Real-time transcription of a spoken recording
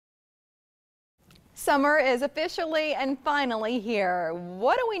Summer is officially and finally here.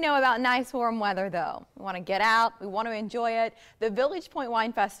 What do we know about nice warm weather though? We want to get out, we want to enjoy it. The Village Pointe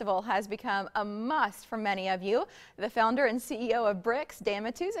Wine Festival has become a must for many of you. The founder and CEO of Bricks, Dan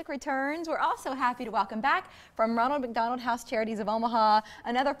Matuszek, returns. We're also happy to welcome back from Ronald McDonald House Charities of Omaha,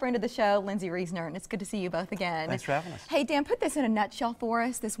 another friend of the show, Lindsay Reisner, and it's good to see you both again. Thanks for having us. Hey Dan, put this in a nutshell for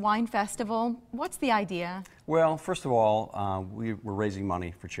us, this wine festival. What's the idea? Well, first of all, we're raising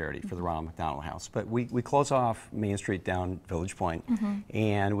money for charity for the Ronald McDonald House, but we close off Main Street down Village Pointe,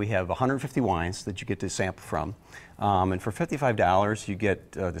 and we have 150 wines that you get to sample from. And for $55, you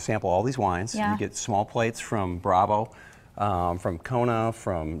get to sample all these wines. Yeah. You get small plates from Bravo, from Kona,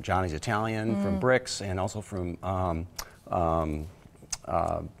 from Johnny's Italian, from Bricks, and also from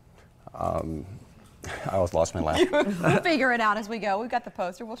I always lost my laugh. We'll figure it out as we go. We've got the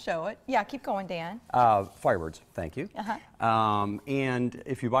poster. We'll show it. Yeah, keep going, Dan. Firebirds, thank you. And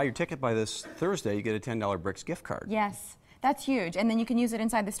if you buy your ticket by this Thursday, you get a $10 Bricks gift card. Yes. That's huge, and then you can use it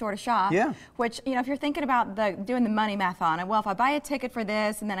inside the store to shop. Yeah. Which, you know, if you're thinking about doing the money math on it, well, if I buy a ticket for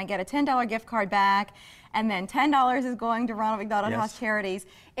this and then I get a $10 gift card back, and then $10 is going to Ronald McDonald House Charities,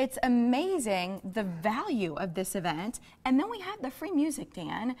 it's amazing the value of this event. And then we have the free music,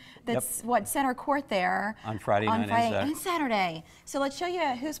 Dan. That's what center court there on Friday night and Saturday. So let's show you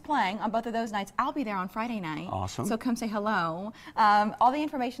who's playing on both of those nights. I'll be there on Friday night. Awesome. So come say hello. All the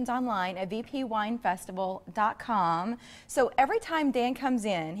information's online at vpwinefestival.com. So every time Dan comes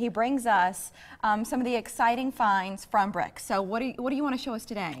in, he brings us some of the exciting finds from Bricks. So what do you want to show us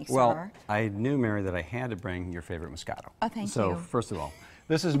today, sir? Well, I knew, Mary, that I had to bring your favorite Moscato. Oh, thank you. So first of all,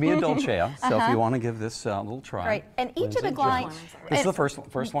 this is Mia Dolcea, so if you want to give this a little try. Right, and each of the glasses. This is the first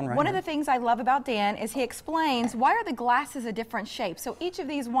one right One here. of the things I love about Dan is he explains why are the glasses a different shape. So each of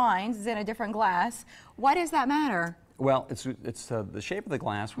these wines is in a different glass. Why does that matter? Well, it's the shape of the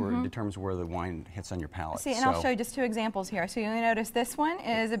glass where it determines where the wine hits on your palate. See, and I'll show you just two examples here. So you'll notice this one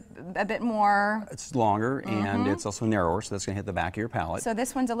is a bit more... It's longer, and it's also narrower, so that's going to hit the back of your palate. So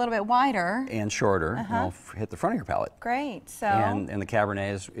this one's a little bit wider. And shorter, and it'll hit the front of your palate. Great, so... And the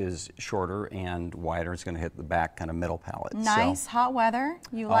Cabernet is shorter and wider. It's going to hit the back kind of middle palate. Nice, hot weather.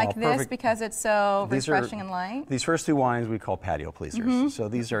 You like this because it's so refreshing and light? These first two wines we call patio pleasers. So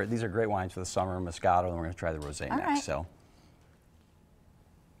these are great wines for the summer, Moscato, and we're going to try the Rosé next. Right. So.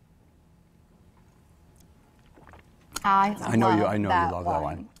 I know you love that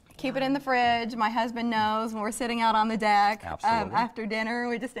wine. Keep it in the fridge. My husband knows when we're sitting out on the deck after dinner.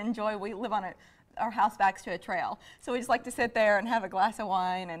 We just enjoy. We live on our house backs to a trail, so we just like to sit there and have a glass of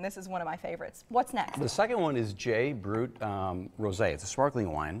wine. And this is one of my favorites. What's next? The second one is J. Brut Rosé. It's a sparkling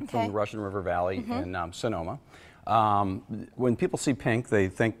wine from the Russian River Valley in Sonoma. When people see pink, they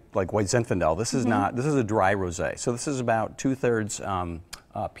think like white Zinfandel. This is not. This is a dry rosé. So this is about 2/3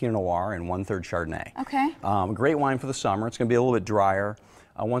 Pinot Noir and 1/3 Chardonnay. Okay. Great wine for the summer. It's going to be a little bit drier.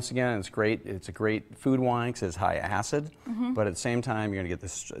 Once again, it's great. It's a great food wine because it's high acid, but at the same time, you're going to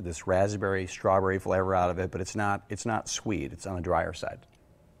get this raspberry, strawberry flavor out of it. But it's not sweet. It's on the drier side.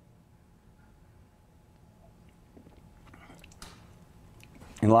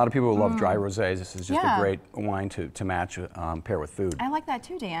 And a lot of people who love dry rosés. This is just a great wine to match, pair with food. I like that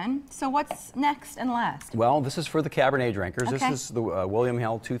too, Dan. So what's next and last? Well, this is for the Cabernet drinkers. This is the William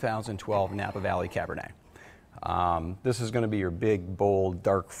Hill 2012 Napa Valley Cabernet. This is going to be your big, bold,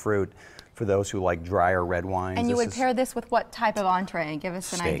 dark fruit for those who like drier red wines. And you would pair this with what type of entree? Give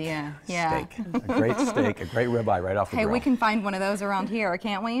us an idea. Yeah. Steak. A great steak, a great ribeye right off the grill. Hey, we can find one of those around here,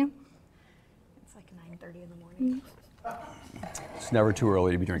 can't we? It's like 9:30 in the morning. It's never too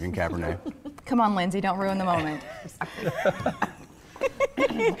early to be drinking Cabernet. Come on, Lindsay, don't ruin the moment.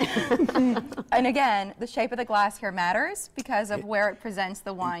 And again, the shape of the glass here matters because of where it presents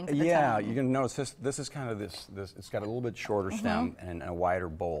the wine to the tongue. You're going to notice this is kind of this. It's got a little bit shorter stem and a wider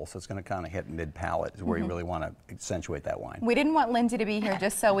bowl, so it's going to kind of hit mid-palate is where you really want to accentuate that wine. We didn't want Lindsay to be here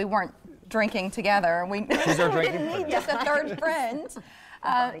just so we weren't drinking together. She's our drinking need just a third friend.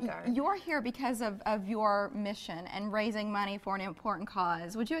 You're here because of your mission and raising money for an important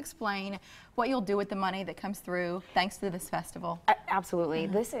cause. Would you explain what you'll do with the money that comes through thanks to this festival? Absolutely.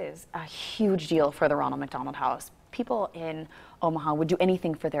 This is a huge deal for the Ronald McDonald House. People in Omaha would do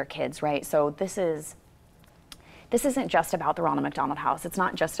anything for their kids, right? So this isn't just about the Ronald McDonald House. It's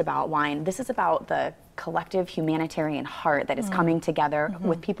not just about wine. This is about the collective humanitarian heart that is coming together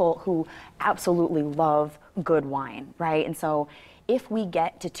with people who absolutely love good wine, right? And so if we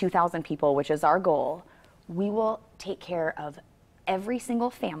get to 2,000 people, which is our goal, we will take care of every single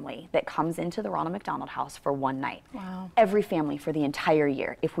family that comes into the Ronald McDonald House for one night. Wow. Every family for the entire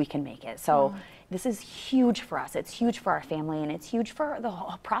year, if we can make it. So this is huge for us. It's huge for our family, and it's huge for the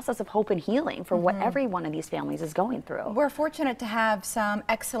whole process of hope and healing for what every one of these families is going through. We're fortunate to have some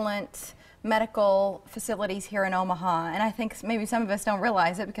excellent medical facilities here in Omaha, and I think maybe some of us don't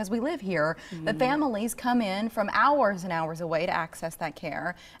realize it because we live here. The families come in from hours and hours away to access that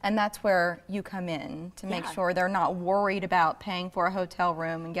care, and that's where you come in to make sure they're not worried about paying for a hotel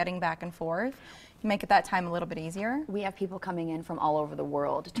room and getting back and forth. Make it that time a little bit easier. We have people coming in from all over the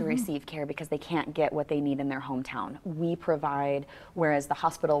world to receive care because they can't get what they need in their hometown. We provide, whereas the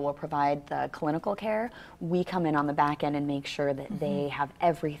hospital will provide the clinical care, we come in on the back end and make sure that they have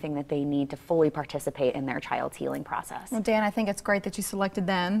everything that they need to fully participate in their child's healing process. Well, Dan, I think it's great that you selected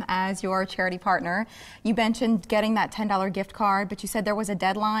them as your charity partner. You mentioned getting that $10 gift card, but you said there was a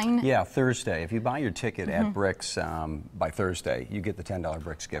deadline. Yeah, Thursday. If you buy your ticket at Bricks by Thursday, you get the $10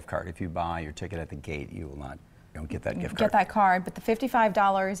 Bricks gift card. If you buy your ticket at the gate, you will not. You don't get that gift card. Get that card, but the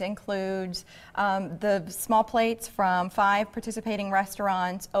 $55 includes the small plates from 5 participating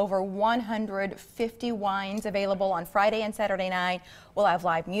restaurants, over 150 wines available on Friday and Saturday night. We'll have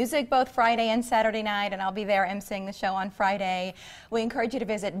live music both Friday and Saturday night, and I'll be there emceeing the show on Friday. We encourage you to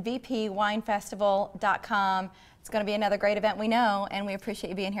visit vpwinefestival.com. It's going to be another great event, we know, and we appreciate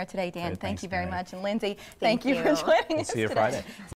you being here today, Dan. Great, thank you very Mary. much. And Lindsay, thank you for joining us today. See you Friday.